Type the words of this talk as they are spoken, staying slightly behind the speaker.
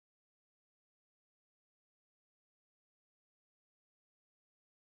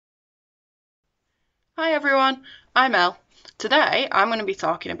Hi everyone, I'm Elle. Today I'm going to be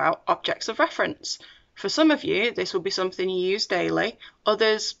talking about objects of reference. For some of you this will be something you use daily,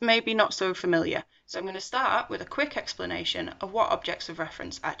 others maybe not so familiar. So I'm going to start with a quick explanation of what objects of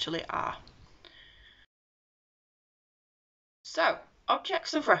reference actually are. So,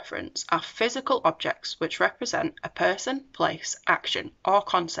 objects of reference are physical objects which represent a person, place, action, or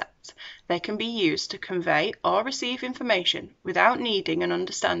concept. They can be used to convey or receive information without needing an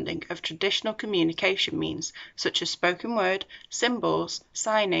understanding of traditional communication means such as spoken word, symbols,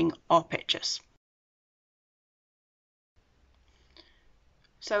 signing, or pictures.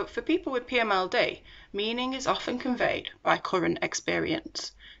 So, for people with PMLD, meaning is often conveyed by current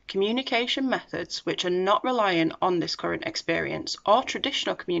experience. Communication methods which are not reliant on this current experience or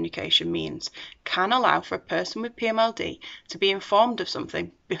traditional communication means can allow for a person with PMLD to be informed of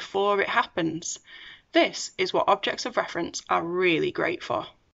something before it happens. This is what objects of reference are really great for.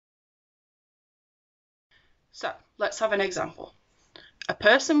 So, let's have an example. A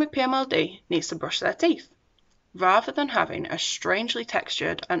person with PMLD needs to brush their teeth. Rather than having a strangely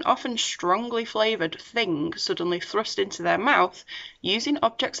textured and often strongly flavoured thing suddenly thrust into their mouth, using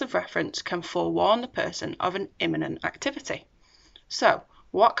objects of reference can forewarn the person of an imminent activity. So,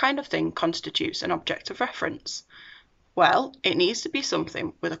 what kind of thing constitutes an object of reference? Well, it needs to be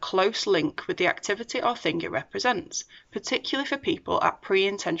something with a close link with the activity or thing it represents, particularly for people at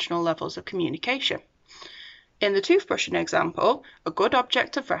pre-intentional levels of communication. In the toothbrushing example, a good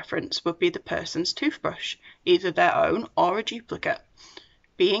object of reference would be the person's toothbrush, either their own or a duplicate.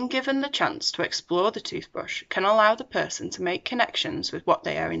 Being given the chance to explore the toothbrush can allow the person to make connections with what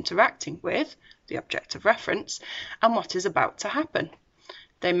they are interacting with, the object of reference, and what is about to happen.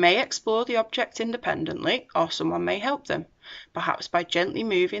 They may explore the object independently, or someone may help them, perhaps by gently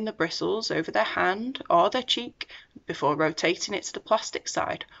moving the bristles over their hand or their cheek before rotating it to the plastic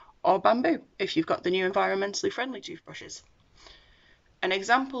side, or bamboo if you've got the new environmentally friendly toothbrushes. An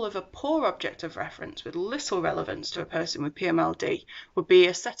example of a poor object of reference with little relevance to a person with PMLD would be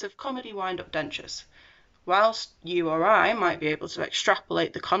a set of comedy wind-up dentures. Whilst you or I might be able to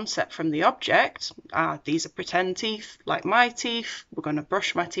extrapolate the concept from the object, these are pretend teeth, like my teeth, we're going to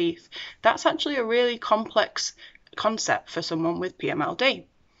brush my teeth, that's actually a really complex concept for someone with PMLD.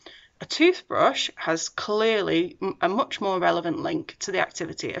 A toothbrush has clearly a much more relevant link to the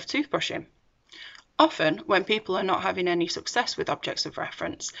activity of toothbrushing. Often, when people are not having any success with objects of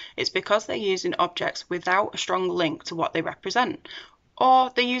reference, it's because they're using objects without a strong link to what they represent,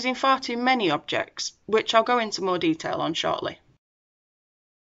 or they're using far too many objects, which I'll go into more detail on shortly.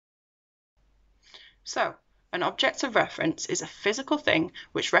 So, an object of reference is a physical thing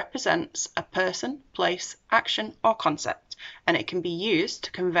which represents a person, place, action, or concept, and it can be used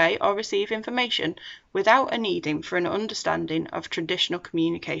to convey or receive information without a needing for an understanding of traditional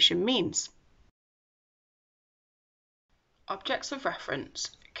communication means. Objects of reference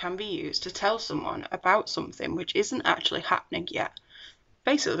can be used to tell someone about something which isn't actually happening yet.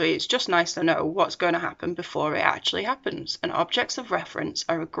 Basically, it's just nice to know what's going to happen before it actually happens, and objects of reference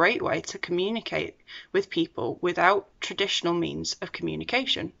are a great way to communicate with people without traditional means of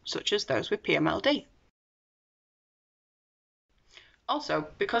communication, such as those with PMLD. Also,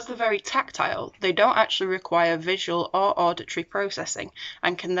 because they're very tactile, they don't actually require visual or auditory processing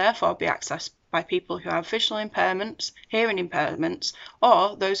and can therefore be accessed by people who have visual impairments, hearing impairments,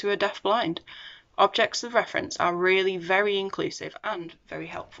 or those who are deaf-blind. Objects of reference are really very inclusive and very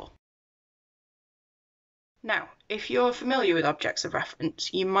helpful. Now, if you're familiar with objects of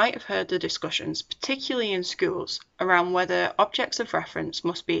reference, you might have heard the discussions, particularly in schools, around whether objects of reference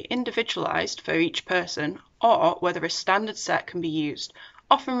must be individualised for each person or whether a standard set can be used,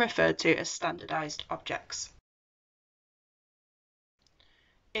 often referred to as standardised objects.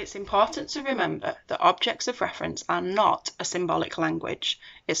 It's important to remember that objects of reference are not a symbolic language.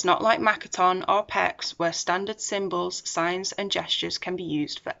 It's not like Makaton or PECS where standard symbols, signs and gestures can be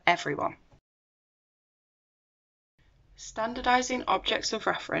used for everyone. Standardizing objects of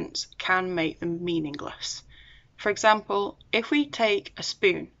reference can make them meaningless. For example, if we take a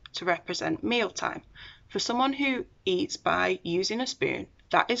spoon to represent mealtime, for someone who eats by using a spoon,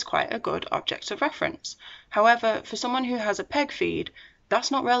 that is quite a good object of reference. However, for someone who has a peg feed, that's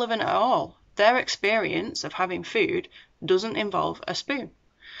not relevant at all. Their experience of having food doesn't involve a spoon.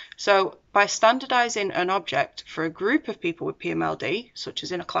 So by standardizing an object for a group of people with PMLD, such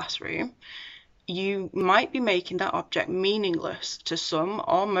as in a classroom, you might be making that object meaningless to some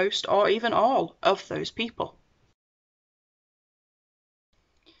or most or even all of those people.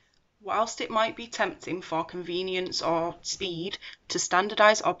 Whilst it might be tempting for convenience or speed to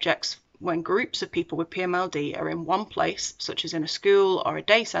standardize objects when groups of people with PMLD are in one place, such as in a school or a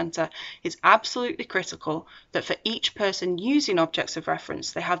day centre, it's absolutely critical that for each person using objects of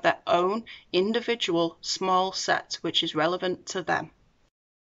reference, they have their own individual small set which is relevant to them.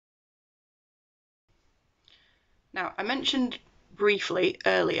 Now, I mentioned briefly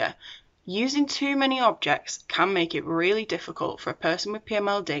earlier, using too many objects can make it really difficult for a person with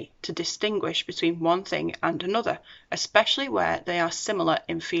PMLD to distinguish between one thing and another, especially where they are similar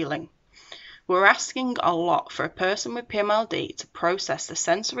in feeling. We're asking a lot for a person with PMLD to process the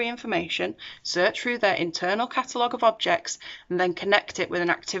sensory information, search through their internal catalogue of objects, and then connect it with an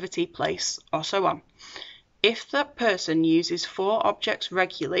activity, place, or so on. If that person uses 4 objects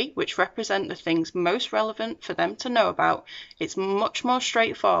regularly, which represent the things most relevant for them to know about, it's much more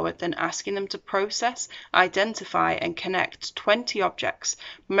straightforward than asking them to process, identify, and connect 20 objects,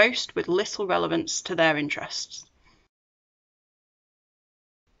 most with little relevance to their interests.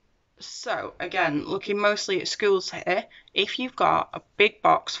 So again, looking mostly at schools here, if you've got a big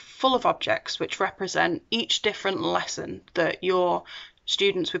box full of objects which represent each different lesson that your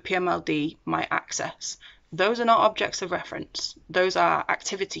students with PMLD might access, those are not objects of reference. Those are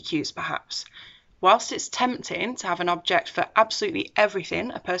activity cues, perhaps. Whilst it's tempting to have an object for absolutely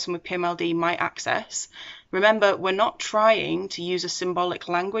everything a person with PMLD might access, remember, we're not trying to use a symbolic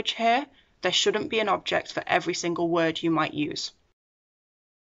language here. There shouldn't be an object for every single word you might use.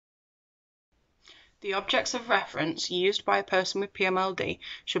 The objects of reference used by a person with PMLD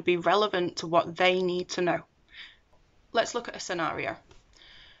should be relevant to what they need to know. Let's look at a scenario.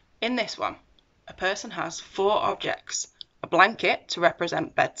 In this one, a person has 4 objects: a blanket to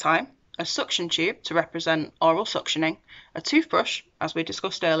represent bedtime, a suction tube to represent oral suctioning, a toothbrush, as we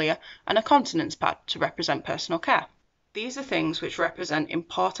discussed earlier, and a continence pad to represent personal care. These are things which represent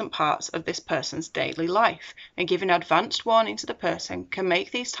important parts of this person's daily life, and giving advanced warning to the person can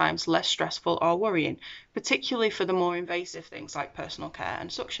make these times less stressful or worrying, particularly for the more invasive things like personal care and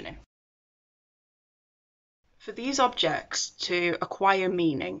suctioning. For these objects to acquire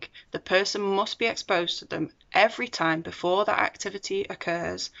meaning, the person must be exposed to them every time before that activity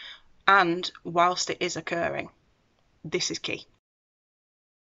occurs and whilst it is occurring. This is key.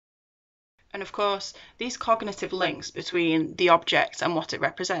 And of course, these cognitive links between the object and what it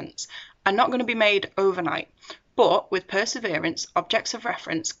represents are not going to be made overnight, but with perseverance, objects of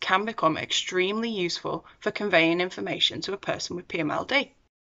reference can become extremely useful for conveying information to a person with PMLD.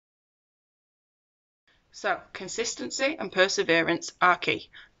 So, consistency and perseverance are key.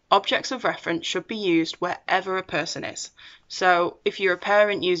 Objects of reference should be used wherever a person is. So, if you're a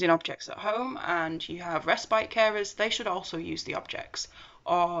parent using objects at home and you have respite carers, they should also use the objects.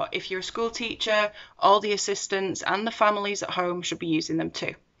 Or if you're a school teacher, all the assistants and the families at home should be using them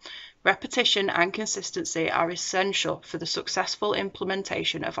too. Repetition and consistency are essential for the successful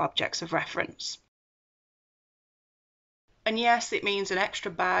implementation of objects of reference. And yes, it means an extra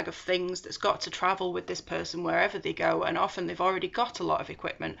bag of things that's got to travel with this person wherever they go, and often they've already got a lot of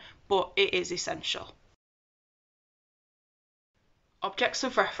equipment, but it is essential. Objects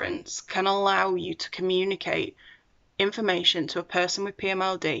of reference can allow you to communicate information to a person with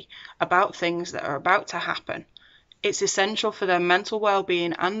PMLD about things that are about to happen. It's essential for their mental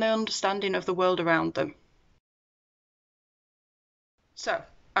well-being and their understanding of the world around them. So,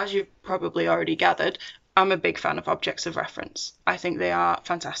 as you've probably already gathered, I'm a big fan of objects of reference. I think they are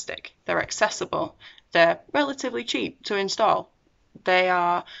fantastic. They're accessible. They're relatively cheap to install. They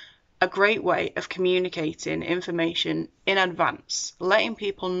are a great way of communicating information in advance, letting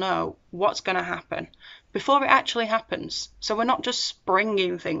people know what's going to happen before it actually happens. So we're not just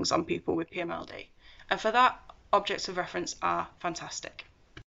springing things on people with PMLD. And for that, objects of reference are fantastic.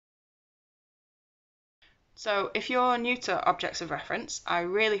 So if you're new to objects of reference, I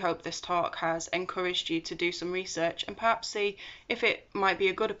really hope this talk has encouraged you to do some research and perhaps see if it might be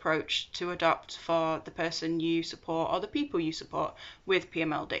a good approach to adopt for the person you support or the people you support with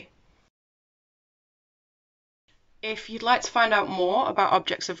PMLD. If you'd like to find out more about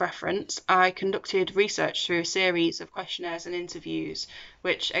objects of reference, I conducted research through a series of questionnaires and interviews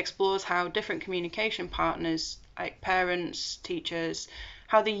which explores how different communication partners, like parents, teachers,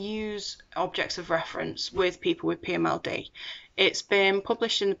 how they use objects of reference with people with PMLD. It's been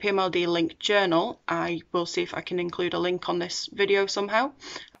published in the PMLD Link journal. I will see if I can include a link on this video somehow.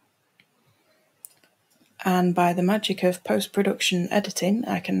 And by the magic of post-production editing,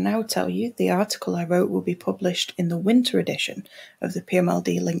 I can now tell you the article I wrote will be published in the winter edition of the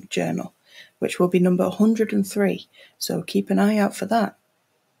PMLD Link journal, which will be number 103, so keep an eye out for that.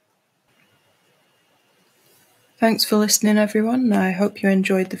 Thanks for listening, everyone. I hope you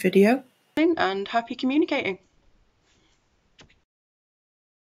enjoyed the video. And happy communicating.